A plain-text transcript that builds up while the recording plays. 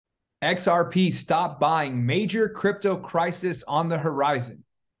XRP stop buying, major crypto crisis on the horizon.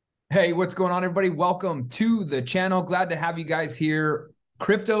 Hey, what's going on, everybody? Welcome to the channel. Glad to have you guys here.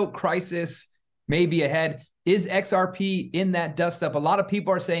 Crypto crisis may be ahead. Is XRP in that dust up? A lot of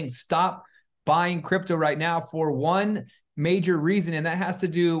people are saying stop buying crypto right now for one major reason, and that has to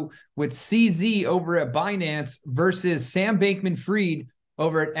do with CZ over at Binance versus Sam Bankman-Fried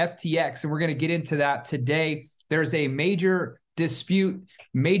over at FTX. And we're going to get into that today. There's a major dispute,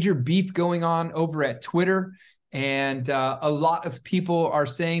 major beef going on over at Twitter. And a lot of people are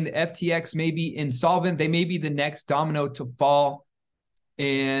saying the FTX may be insolvent. They may be the next domino to fall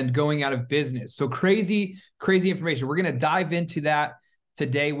and going out of business. So crazy information. We're going to dive into that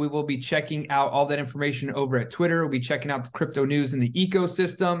today. We will be checking out all that information over at Twitter. We'll be checking out the crypto news in the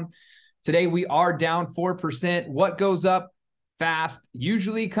ecosystem. Today, we are down 4%. What goes up fast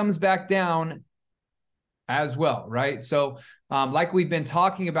usually comes back down as well, right? So like we've been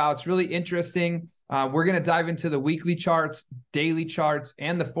talking about, it's really interesting. We're going to dive into the weekly charts, daily charts,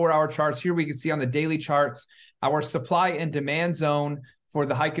 and the 4-hour charts. Here we can see on the daily charts, our supply and demand zone for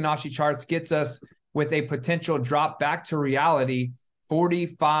the Heikin-Ashi charts gets us with a potential drop back to reality,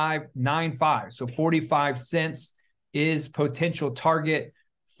 45.95. So 45 cents is potential target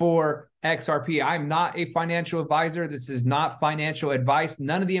for XRP. I'm not a financial advisor. This is not financial advice.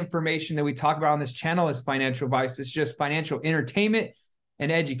 None of the information that we talk about on this channel is financial advice. It's just financial entertainment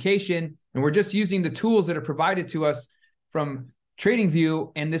and education. And we're just using the tools that are provided to us from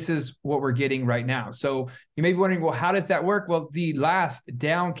TradingView. And this is what we're getting right now. So you may be wondering, well, how does that work? Well, the last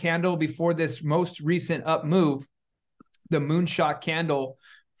down candle before this most recent up move, the moonshot candle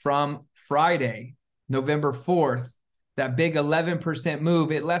from Friday, November 4th, that big 11%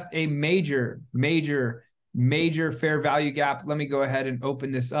 move, it left a major fair value gap. Let me go ahead and open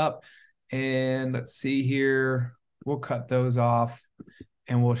this up and let's see here. We'll cut those off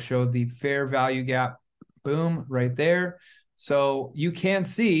and we'll show the fair value gap. Boom, right there. So you can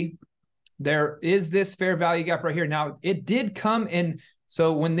see there is this fair value gap right here. Now, it did come in.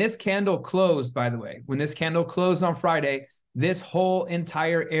 So when this candle closed, by the way, when this candle closed on Friday, this whole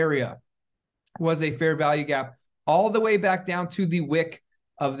entire area was a fair value gap all the way back down to the wick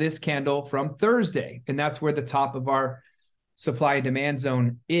of this candle from Thursday. And that's where the top of our supply and demand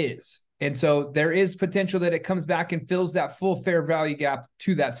zone is. And so there is potential that it comes back and fills that full fair value gap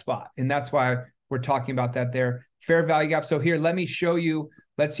to that spot. And that's why we're talking about that there. Fair value gap. So here, let me show you.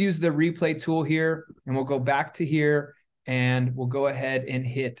 Let's use the replay tool here and we'll go back to here and we'll go ahead and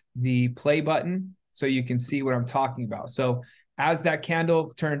hit the play button so you can see what I'm talking about. So as that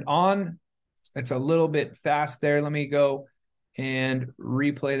candle turned on, it's a little bit fast there. Let me go and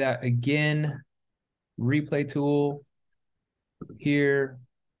replay that again. Replay tool here.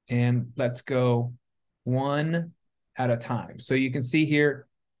 And let's go one at a time. So you can see here,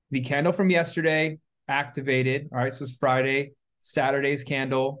 the candle from yesterday activated. All right, so it's Friday, Saturday's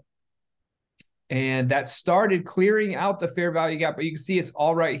candle. And that started clearing out the fair value gap. But you can see it's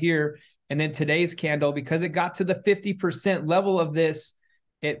all right here. And then today's candle, because it got to the 50% level of this,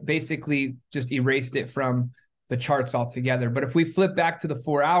 it basically just erased it from the charts altogether. But if we flip back to the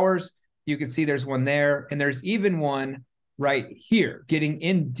 4 hours, you can see there's one there. And there's even one right here, getting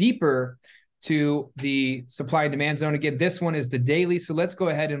in deeper to the supply and demand zone. Again, this one is the daily. So let's go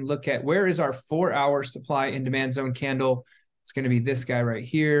ahead and look at where is our 4-hour supply and demand zone candle. It's going to be this guy right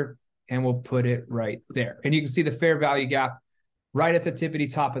here. And we'll put it right there. And you can see the fair value gap right at the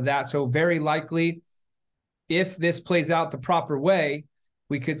tippity top of that. So very likely, if this plays out the proper way,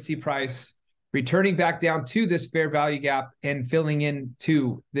 we could see price returning back down to this fair value gap and filling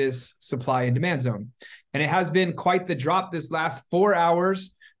into this supply and demand zone. And it has been quite the drop this last 4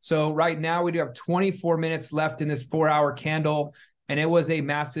 hours. So right now we do have 24 minutes left in this 4-hour candle. And it was a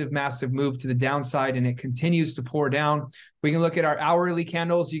massive move to the downside, and it continues to pour down. We can look at our hourly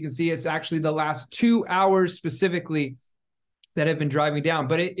candles. You can see it's actually the last 2 hours specifically that have been driving down,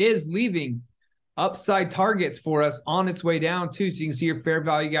 but it is leaving upside targets for us on its way down too. So you can see your fair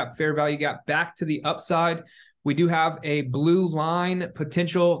value gap back to the upside. We do have a blue line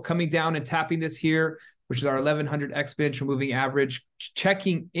potential coming down and tapping this here, which is our 1100 exponential moving average,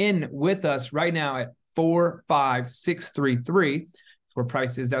 checking in with us right now at 45633, where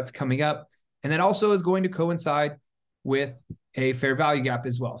price is. That's coming up. And that also is going to coincide with a fair value gap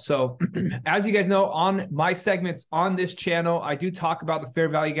as well. So as you guys know, on my segments on this channel, I do talk about the fair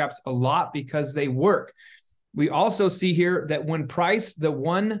value gaps a lot because they work. We also see here that when price, the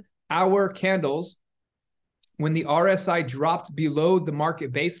 1-hour candles, when the RSI dropped below the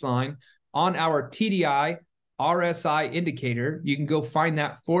market baseline on our TDI RSI indicator, you can go find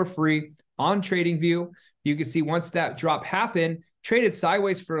that for free on TradingView. you can see once that drop happened, traded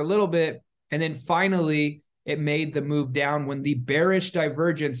sideways for a little bit, and then finally it made the move down when the bearish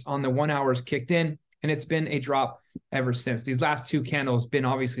divergence on the 1 hours kicked in, and it's been a drop ever since. These last two candles been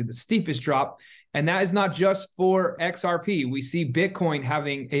obviously the steepest drop, and that is not just for XRP. We see Bitcoin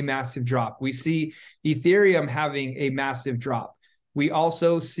having a massive drop. We see Ethereum having a massive drop. We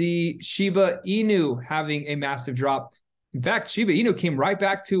also see Shiba Inu having a massive drop. In fact, Shiba Inu came right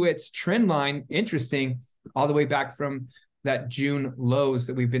back to its trend line. Interesting, all the way back from that June lows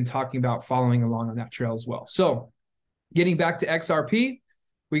that we've been talking about, following along on that trail as well. So getting back to XRP,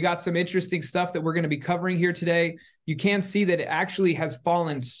 we got some interesting stuff that we're going to be covering here today. You can see that it actually has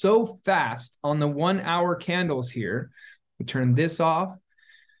fallen so fast on the 1 hour candles here. We turn this off,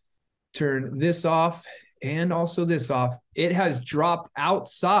 and also this off. It has dropped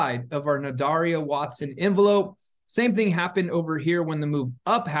outside of our Nadaria Watson envelope. Same thing happened over here when the move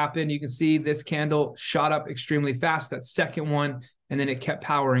up happened. You can see this candle shot up extremely fast, that second one, and then it kept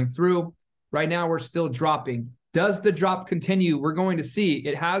powering through. Right now, we're still dropping. Does the drop continue? We're going to see.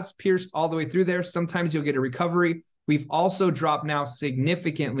 It has pierced all the way through there. Sometimes you'll get a recovery. We've also dropped now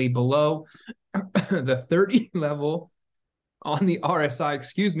significantly below the 30 level on the RSI,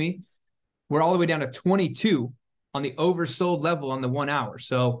 excuse me. We're all the way down to 22 on the oversold level on the 1 hour.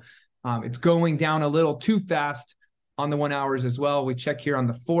 So it's going down a little too fast on the 1 hours as well. We check here on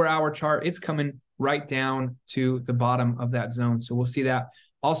the 4 hour chart. It's coming right down to the bottom of that zone. So we'll see that.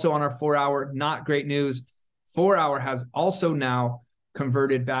 Also on our 4 hour, not great news. 4 hour has also now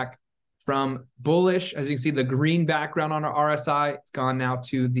converted back from bullish. As you can see, the green background on our RSI, it's gone now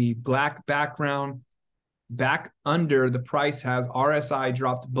to the black background. Back under, the price has RSI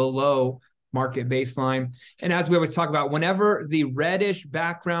dropped below market baseline. And as we always talk about, whenever the reddish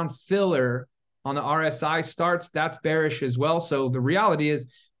background filler on the RSI starts, that's bearish as well. So the reality is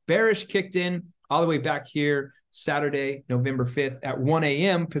bearish kicked in all the way back here Saturday, November 5th at 1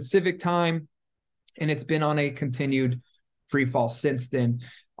 a.m. Pacific time. And it's been on a continued free fall since then.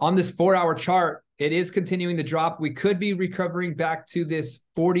 On this 4 hour chart, it is continuing to drop. We could be recovering back to this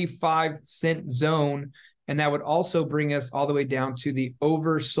 45-cent zone. And that would also bring us all the way down to the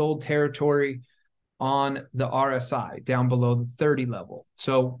oversold territory on the RSI, down below the 30 level.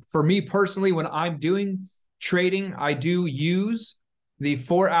 So for me personally, when I'm doing trading, I do use the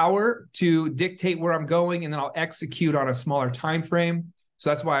 4 hour to dictate where I'm going, and then I'll execute on a smaller time frame. So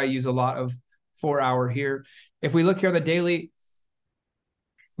that's why I use a lot of 4 hour here. If we look here on the daily,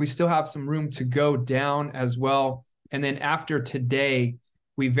 we still have some room to go down as well. And then after today,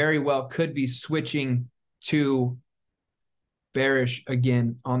 we very well could be switching to bearish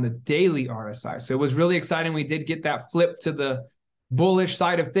again on the daily RSI. So it was really exciting. We did get that flip to the bullish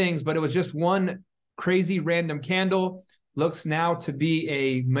side of things, but it was just one crazy random candle. Looks now to be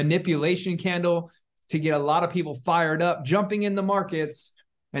a manipulation candle to get a lot of people fired up, jumping in the markets,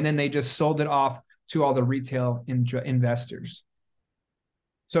 and then they just sold it off to all the retail investors.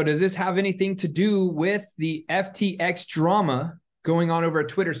 So does this have anything to do with the FTX drama going on over at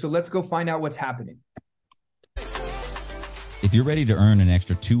Twitter? So let's go find out what's happening. If you're ready to earn an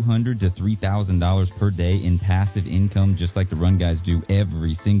extra $200 to $3,000 per day in passive income, just like the Run Guys do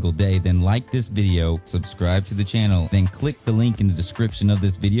every single day, then like this video, subscribe to the channel, then click the link in the description of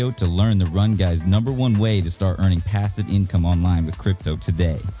this video to learn the Run Guys' #1 way to start earning passive income online with crypto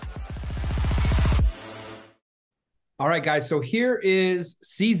today. All right, guys. So here is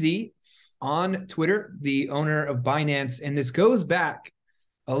CZ on Twitter, the owner of Binance, and this goes back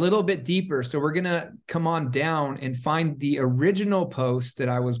a little bit deeper. So we're going to come on down and find the original post that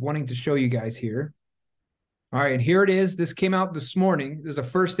I was wanting to show you guys here. All right, and here it is. This came out this morning. This is the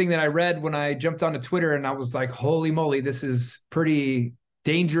first thing that I read when I jumped onto Twitter, and I was like, holy moly, this is pretty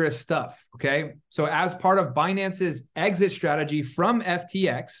dangerous stuff, okay? So as part of Binance's exit strategy from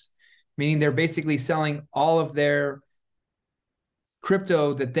FTX, meaning they're basically selling all of their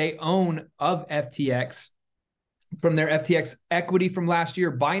crypto that they own of FTX, from their FTX equity from last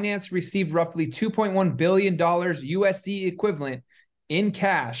year, Binance received roughly $2.1 billion USD equivalent in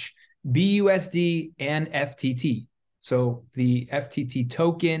cash, BUSD, and FTT. So the FTT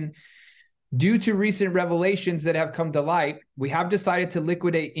token, due to recent revelations that have come to light, we have decided to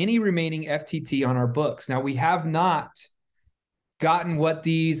liquidate any remaining FTT on our books. Now, we have not gotten what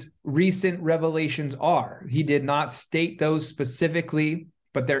these recent revelations are. He did not state those specifically,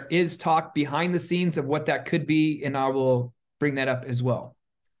 but there is talk behind the scenes of what that could be, and I will bring that up as well.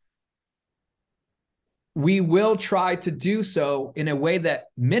 We will try to do so in a way that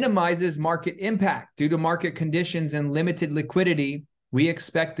minimizes market impact. Due to market conditions and limited liquidity, we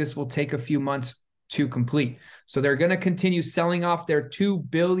expect this will take a few months to complete. So they're going to continue selling off their $2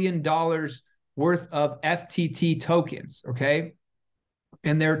 billion worth of FTT tokens, okay?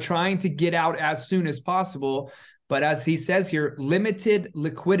 And they're trying to get out as soon as possible. But as he says here, limited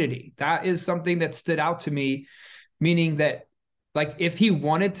liquidity. That is something that stood out to me, meaning that like if he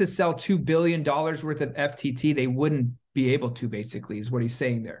wanted to sell $2 billion worth of FTT, they wouldn't be able to, basically, is what he's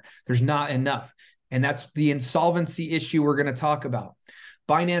saying there. There's not enough. And that's the insolvency issue we're going to talk about.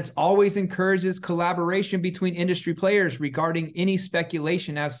 Binance always encourages collaboration between industry players regarding any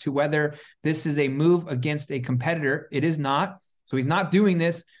speculation as to whether this is a move against a competitor. It is not. So he's not doing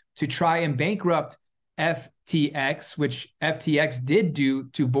this to try and bankrupt FTX, which FTX did do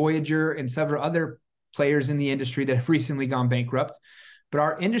to Voyager and several other players in the industry that have recently gone bankrupt. But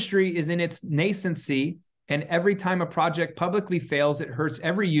our industry is in its nascency, and every time a project publicly fails, it hurts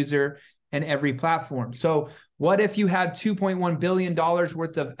every user and every platform. So what if you had $2.1 billion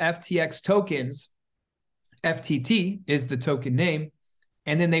worth of FTX tokens, FTT is the token name,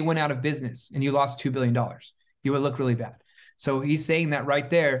 and then they went out of business and you lost $2 billion? You would look really bad. So he's saying that right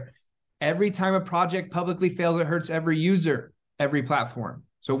there. Every time a project publicly fails, it hurts every user, every platform.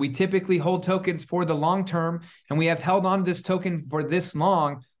 So we typically hold tokens for the long term, and we have held on to this token for this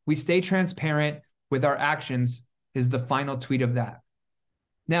long. We stay transparent with our actions is the final tweet of that.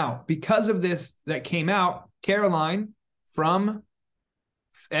 Now, because of this that came out, Caroline from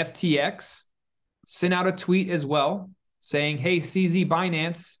FTX sent out a tweet as well saying, hey, CZ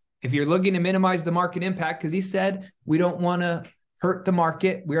Binance, if you're looking to minimize the market impact, because he said, we don't want to hurt the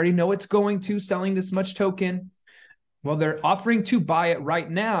market. We already know it's going to, selling this much token. Well, they're offering to buy it right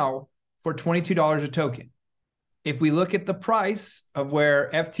now for $22 a token. If we look at the price of where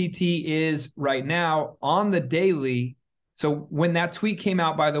FTT is right now on the daily, so when that tweet came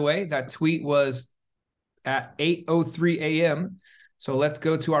out, by the way, that tweet was at 8:03 a.m. So let's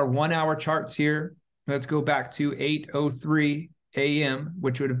go to our 1 hour charts here. Let's go back to 8:03 a.m.,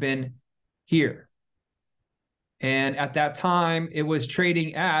 which would have been here. And at that time, it was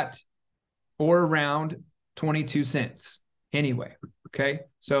trading at or around 22 cents anyway. Okay.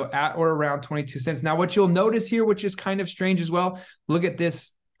 So at or around 22 cents. Now, what you'll notice here, which is kind of strange as well, look at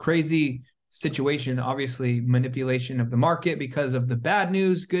this crazy situation, obviously manipulation of the market because of the bad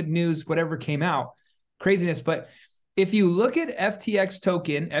news, good news, whatever came out, craziness. But if you look at FTX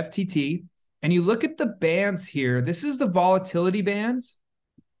token, FTT, and you look at the bands here, this is the volatility bands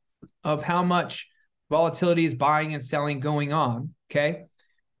of how much volatility is buying and selling going on, okay,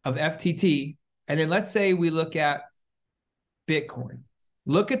 of FTT. And then let's say we look at Bitcoin.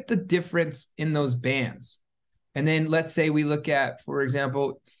 Look at the difference in those bands. And then let's say we look at, for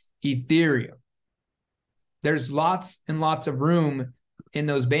example, Ethereum. There's lots and lots of room in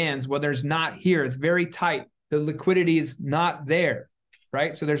those bands. Well, there's not here. It's very tight. The liquidity is not there,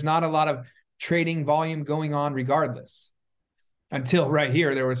 right? So there's not a lot of trading volume going on regardless. Until right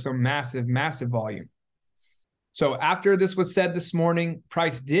here, there was some massive, massive volume. So after this was said this morning,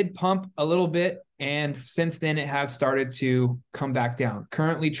 price did pump a little bit. And since then, it has started to come back down.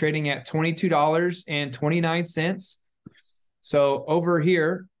 Currently trading at $22.29. So over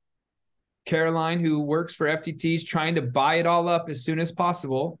here, Caroline, who works for FTT, is trying to buy it all up as soon as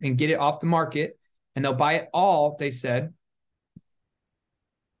possible and get it off the market. And they'll buy it all, they said.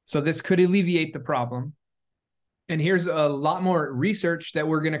 So this could alleviate the problem. And here's a lot more research that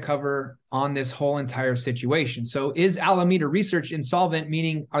we're going to cover on this whole entire situation. So is Alameda Research insolvent,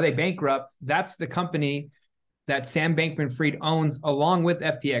 meaning are they bankrupt? That's the company that Sam Bankman-Fried owns along with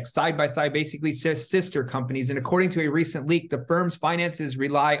FTX, side by side, basically sister companies. And according to a recent leak, the firm's finances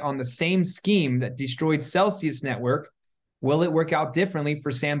rely on the same scheme that destroyed Celsius Network. Will it work out differently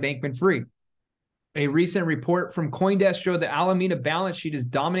for Sam Bankman-Fried? A recent report from CoinDesk showed that Alameda balance sheet is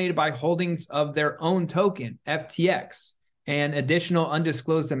dominated by holdings of their own token, FTX. An additional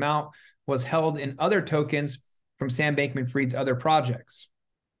undisclosed amount was held in other tokens from Sam Bankman-Fried's other projects.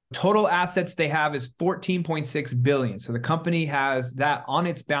 Total assets they have is $14.6 billion. So the company has that on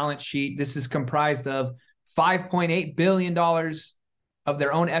its balance sheet. This is comprised of $5.8 billion of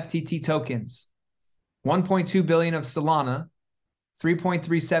their own FTT tokens, $1.2 billion of Solana,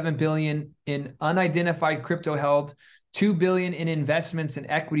 $3.37 billion in unidentified crypto held, $2 billion in investments in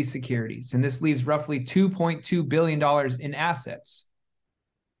equity securities. And this leaves roughly $2.2 billion in assets.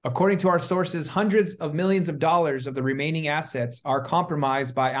 According to our sources, hundreds of millions of dollars of the remaining assets are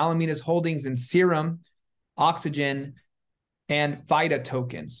compromised by Alameda's holdings in Serum, Oxygen, and FIDA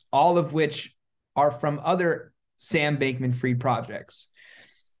tokens, all of which are from other Sam Bankman-Fried projects.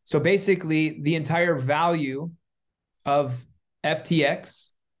 So basically, the entire value of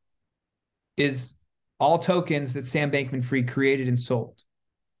FTX is all tokens that Sam Bankman-Fried created and sold.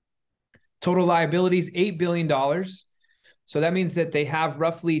 Total liabilities, $8 billion. So that means that they have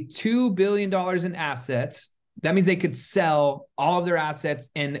roughly $2 billion in assets. That means they could sell all of their assets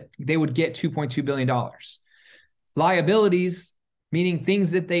and they would get $2.2 billion. Liabilities, meaning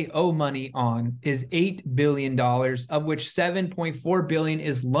things that they owe money on, is $8 billion, of which $7.4 billion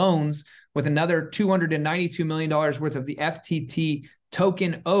is loans, with another $292 million worth of the FTT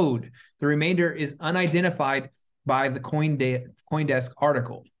token owed. The remainder is unidentified by the CoinDesk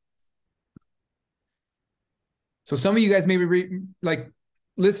article. So some of you guys may be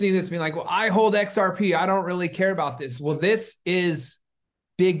listening to this being like, well, I hold XRP. I don't really care about this. Well, this is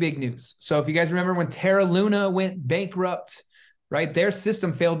big, big news. So if you guys remember when Terra Luna went bankrupt, right? Their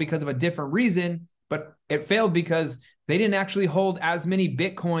system failed because of a different reason, but it failed because they didn't actually hold as many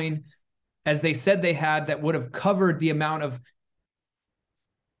Bitcoin as they said they had that would have covered the amount of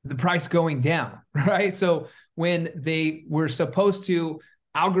the price going down, right? So when they were supposed to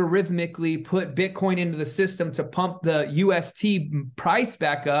algorithmically put Bitcoin into the system to pump the UST price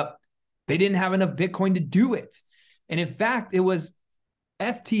back up, they didn't have enough Bitcoin to do it. And in fact, it was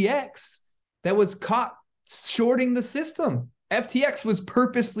FTX that was caught shorting the system. FTX was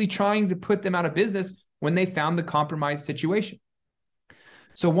purposely trying to put them out of business when they found the compromised situation.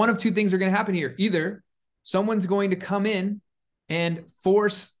 So one of two things are going to happen here. Either someone's going to come in and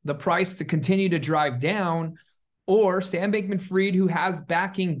force the price to continue to drive down, or Sam Bankman-Fried, who has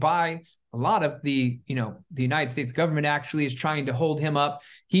backing by a lot of the United States government, actually is trying to hold him up.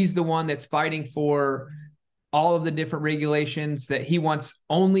 He's the one that's fighting for all of the different regulations that he wants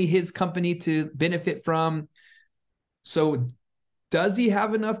only his company to benefit from. So does he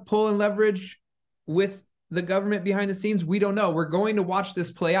have enough pull and leverage with the government behind the scenes? We don't know. We're going to watch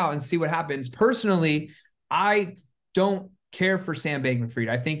this play out and see what happens. Personally, I don't care for Sam Bankman-Fried.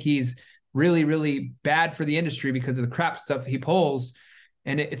 I think he's really, really bad for the industry because of the crap stuff he pulls.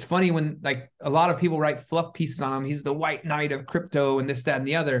 And it's funny when a lot of people write fluff pieces on him. He's the white knight of crypto and this, that, and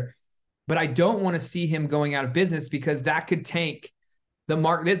the other. But I don't want to see him going out of business because that could tank the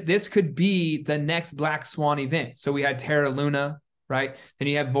market. This could be the next Black Swan event. So we had Terra Luna, right? Then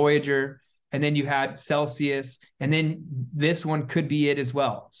you have Voyager, and then you had Celsius, and then this one could be it as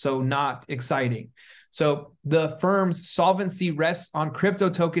well. So not exciting. So the firm's solvency rests on crypto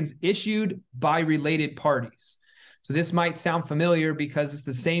tokens issued by related parties. So this might sound familiar because it's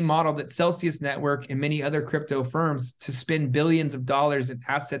the same model that Celsius Network and many other crypto firms to spin billions of dollars in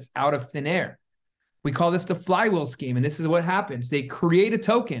assets out of thin air. We call this the flywheel scheme, and this is what happens. They create a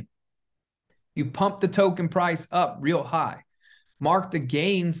token. You pump the token price up real high. Mark the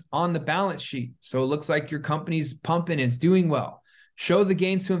gains on the balance sheet. So it looks like your company's pumping and it's doing well. Show the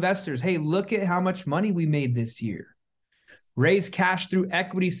gains to investors. Hey, look at how much money we made this year. Raise cash through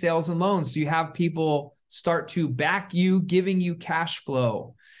equity sales and loans. So you have people start to back you, giving you cash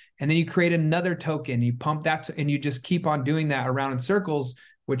flow. And then you create another token. You pump that, and you just keep on doing that around in circles,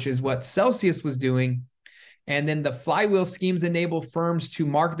 which is what Celsius was doing. And then the flywheel schemes enable firms to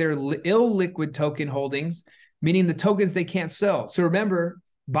mark their illiquid token holdings, meaning the tokens they can't sell. So remember,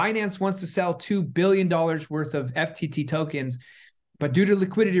 Binance wants to sell $2 billion worth of FTT tokens, but due to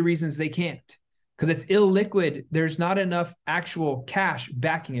liquidity reasons, they can't because it's illiquid. There's not enough actual cash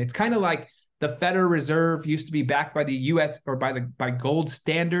backing it. It's kind of like the Federal Reserve used to be backed by the US or by gold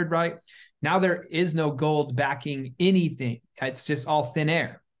standard, right? Now there is no gold backing anything. It's just all thin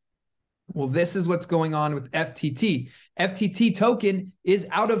air. Well, this is what's going on with FTT. FTT token is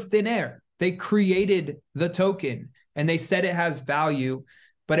out of thin air. They created the token and they said it has value.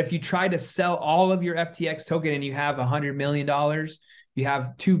 But if you try to sell all of your FTX token and you have $100 million, you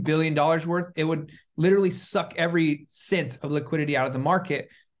have $2 billion worth, it would literally suck every cent of liquidity out of the market,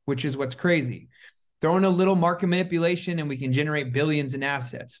 which is what's crazy. Throw in a little market manipulation and we can generate billions in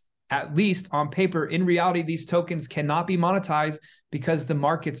assets. At least on paper. In reality, these tokens cannot be monetized because the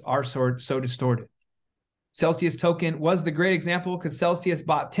markets are so distorted. Celsius token was the great example because Celsius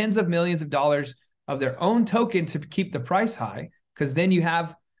bought tens of millions of dollars of their own token to keep the price high. Because then you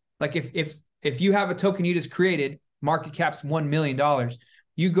have, if you have a token you just created, market cap's $1 million,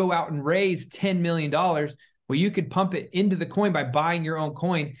 you go out and raise $10 million. Well, you could pump it into the coin by buying your own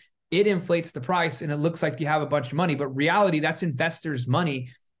coin. It inflates the price and it looks like you have a bunch of money, but reality, that's investors' money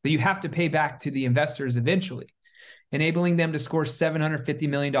that you have to pay back to the investors eventually, enabling them to score $750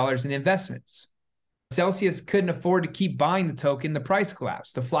 million in investments. Celsius couldn't afford to keep buying the token. The price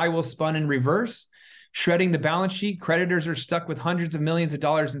collapsed. The flywheel spun in reverse, shredding the balance sheet. Creditors are stuck with hundreds of millions of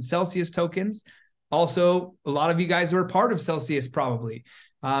dollars in Celsius tokens. Also, a lot of you guys were part of Celsius probably.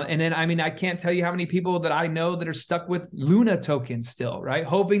 And then, I can't tell you how many people that I know that are stuck with Luna tokens still, right?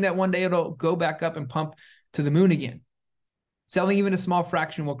 Hoping that one day it'll go back up and pump to the moon again. Selling even a small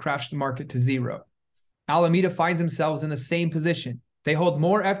fraction will crash the market to zero. Alameda finds themselves in the same position. They hold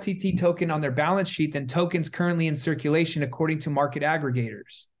more FTT token on their balance sheet than tokens currently in circulation, according to market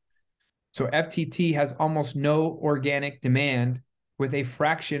aggregators. So FTT has almost no organic demand, with a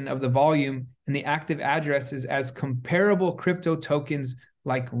fraction of the volume and the active addresses as comparable crypto tokens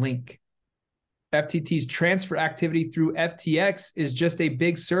like Link. FTT's transfer activity through FTX is just a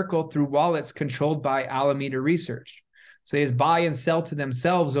big circle through wallets controlled by Alameda Research. So they just buy and sell to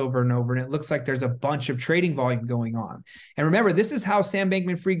themselves over and over, and it looks like there's a bunch of trading volume going on. And remember, this is how Sam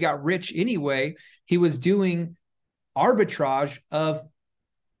Bankman-Fried got rich anyway. He was doing arbitrage of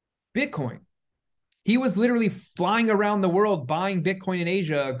Bitcoin. He was literally flying around the world, buying Bitcoin in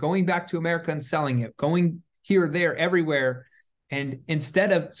Asia, going back to America and selling it, going here, there, everywhere. And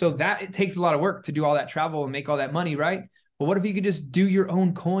instead of, so that it takes a lot of work to do all that travel and make all that money, right? But what if you could just do your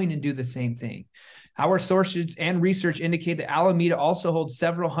own coin and do the same thing? Our sources and research indicate that Alameda also holds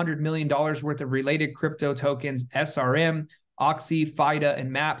several $100 million worth of related crypto tokens, SRM, Oxy, FIDA,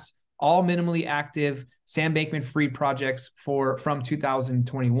 and MAPS, all minimally active Sam Bankman-Fried projects from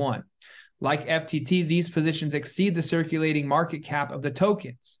 2021. Like FTT, these positions exceed the circulating market cap of the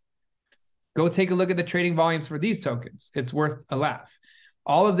tokens. Go take a look at the trading volumes for these tokens. It's worth a laugh.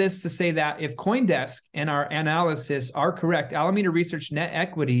 All of this to say that if CoinDesk and our analysis are correct, Alameda Research net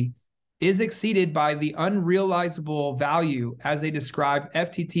equity is exceeded by the unrealizable value as they describe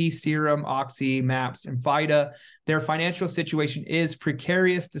FTT, Serum, Oxy, MAPS, and FIDA. Their financial situation is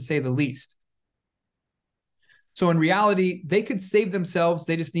precarious, to say the least. So in reality, they could save themselves.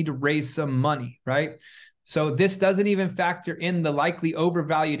 They just need to raise some money, right? So this doesn't even factor in the likely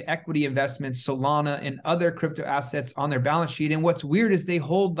overvalued equity investments, Solana and other crypto assets on their balance sheet. And what's weird is they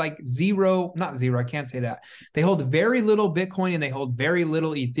hold like not zero, I can't say that. They hold very little Bitcoin and they hold very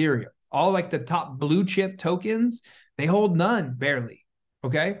little Ethereum. All like the top blue chip tokens, they hold none, barely,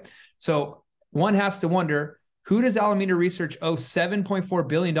 okay? So one has to wonder, who does Alameda Research owe $7.4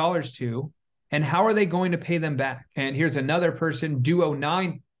 billion to? And how are they going to pay them back? And here's another person,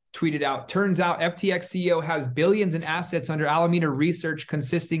 Duo9, tweeted out, turns out FTX CEO has billions in assets under Alameda Research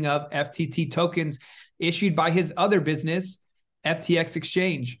consisting of FTT tokens issued by his other business, FTX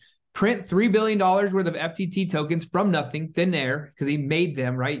Exchange. Print $3 billion worth of FTT tokens from nothing, thin air, because he made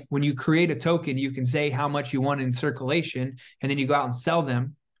them, right? When you create a token, you can say how much you want in circulation, and then you go out and sell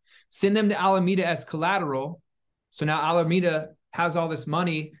them. Send them to Alameda as collateral. So now Alameda has all this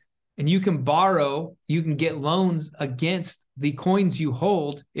money, and you can borrow, you can get loans against the coins you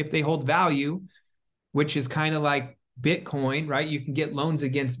hold if they hold value, which is kind of like Bitcoin, right? You can get loans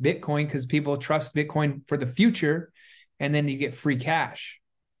against Bitcoin because people trust Bitcoin for the future, and then you get free cash.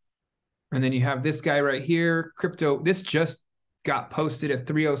 And then you have this guy right here, crypto. This just got posted at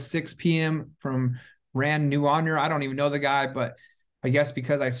 3:06 p.m. from Rand New Honor. I don't even know the guy, but I guess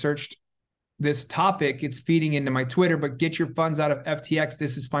because I searched this topic, it's feeding into my Twitter. But get your funds out of FTX.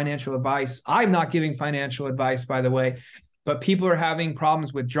 This is financial advice. I'm not giving financial advice, by the way, but people are having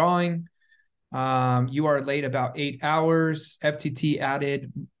problems withdrawing. You are late about 8 hours. FTT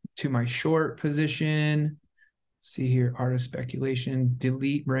added to my short position. Let's see here, art of speculation,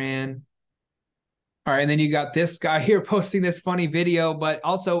 delete brand. All right, and then you got this guy here posting this funny video, but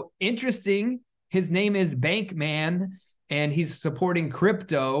also interesting. His name is Bankman, and he's supporting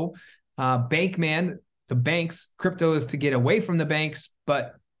crypto. Bankman, the banks, crypto is to get away from the banks,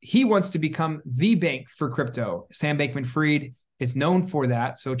 but he wants to become the bank for crypto. Sam Bankman-Fried is known for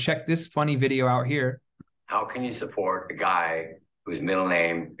that. So check this funny video out here. How can you support a guy whose middle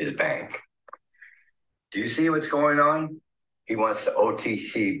name is Bank? Do you see what's going on? He wants to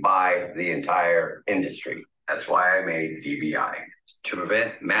OTC buy the entire industry. That's why I made DBI, to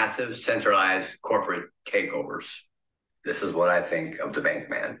prevent massive centralized corporate takeovers. This is what I think of the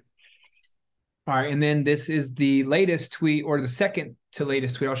Bankman. All right, and then this is the latest tweet, or the second to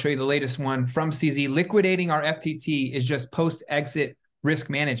latest tweet. I'll show you the latest one from CZ. Liquidating our FTT is just post-exit risk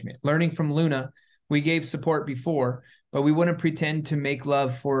management. Learning from Luna, we gave support before, but we wouldn't pretend to make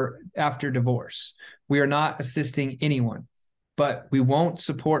love for after divorce. We are not assisting anyone, but we won't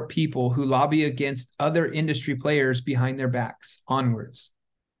support people who lobby against other industry players behind their backs. Onwards.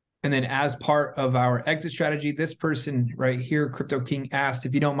 And then as part of our exit strategy, this person right here, Crypto King, asked,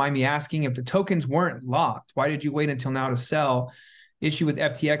 if you don't mind me asking, if the tokens weren't locked, why did you wait until now to sell? Issue with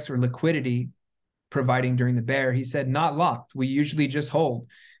FTX or liquidity providing during the bear? He said, not locked. We usually just hold.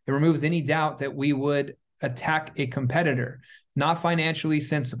 It removes any doubt that we would attack a competitor. Not financially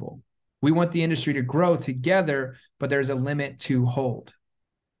sensible. We want the industry to grow together, but there's a limit to hold.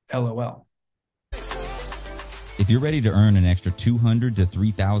 LOL. If you're ready to earn an extra $200 to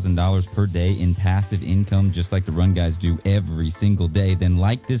 $3,000 per day in passive income, just like the Run Guys do every single day, then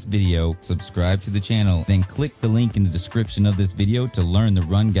like this video, subscribe to the channel, then click the link in the description of this video to learn the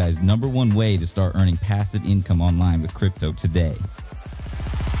Run Guys' #1 way to start earning passive income online with crypto today.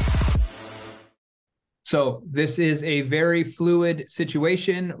 So this is a very fluid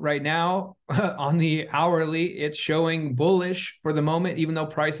situation right now. On the hourly, it's showing bullish for the moment, even though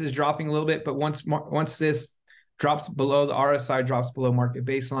price is dropping a little bit. But once this drops below, the RSI drops below market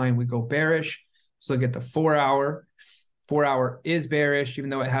baseline, we go bearish. Let's look at the 4-hour. 4-hour is bearish,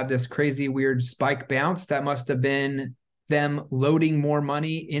 even though it had this crazy weird spike bounce. That must have been them loading more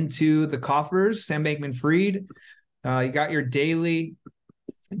money into the coffers. Sam Bankman-Fried. You got your daily.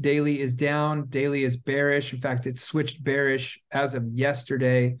 Daily is down. Daily is bearish. In fact, it switched bearish as of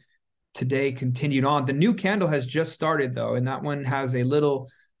yesterday. Today continued on. The new candle has just started, though, and that one has a little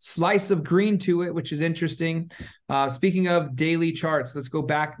slice of green to it, which is interesting. Speaking of daily charts, let's go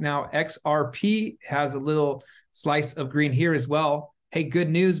back now. XRP has a little slice of green here as well. Hey, good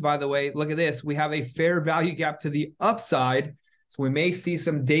news, by the way. Look at this. We have a fair value gap to the upside. So we may see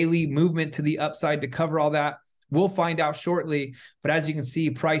some daily movement to the upside to cover all that. We'll find out shortly. But as you can see,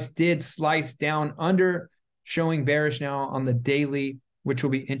 price did slice down under, showing bearish now on the daily, which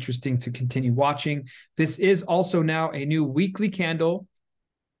will be interesting to continue watching. This is also now a new weekly candle.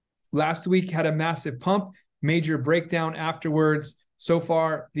 Last week had a massive pump, major breakdown afterwards. So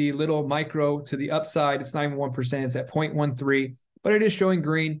far, the little micro to the upside, it's not even 1%, it's at 0.13, but it is showing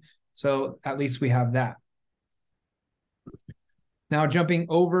green. So at least we have that. Now jumping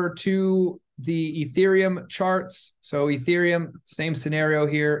over to the Ethereum charts. So Ethereum, same scenario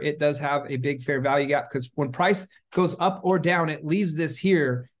here. It does have a big fair value gap because when price goes up or down, it leaves this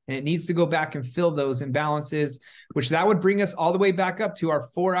here and it needs to go back and fill those imbalances, which that would bring us all the way back up to our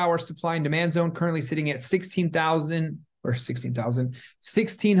 4-hour supply and demand zone, currently sitting at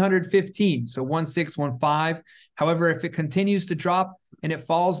 16,115. So 1615. However, if it continues to drop and it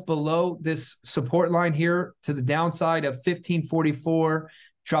falls below this support line here to the downside of 1544,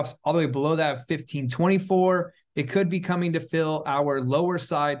 drops all the way below that of 1524, it could be coming to fill our lower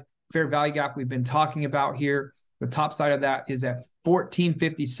side fair value gap we've been talking about here. The top side of that is at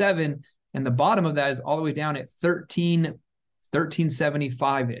 1457, and the bottom of that is all the way down at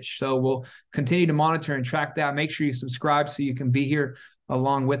 1375-ish. So we'll continue to monitor and track that. Make sure you subscribe so you can be here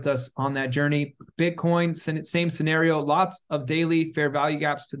along with us on that journey. Bitcoin, same scenario, lots of daily fair value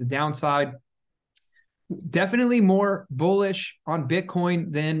gaps to the downside. Definitely more bullish on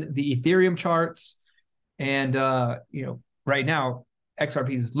Bitcoin than the Ethereum charts. And, right now,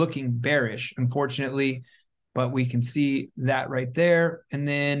 XRP is looking bearish, unfortunately, but we can see that right there. And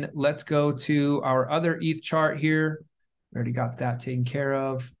then let's go to our other ETH chart here. We already got that taken care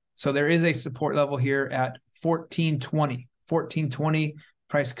of. So there is a support level here at 1420. 1420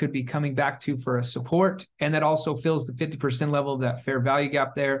 price could be coming back to for a support. And that also fills the 50% level of that fair value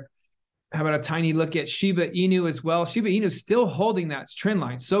gap there. How about a tiny look at Shiba Inu as well? Shiba Inu is still holding that trend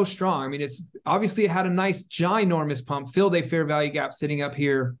line so strong. I mean, it's obviously it had a nice ginormous pump, filled a fair value gap sitting up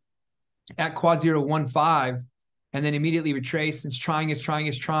here at quad 0.15, and then immediately retraced. It's trying,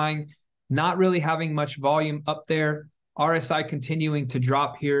 not really having much volume up there. RSI continuing to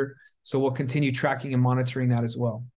drop here. So we'll continue tracking and monitoring that as well.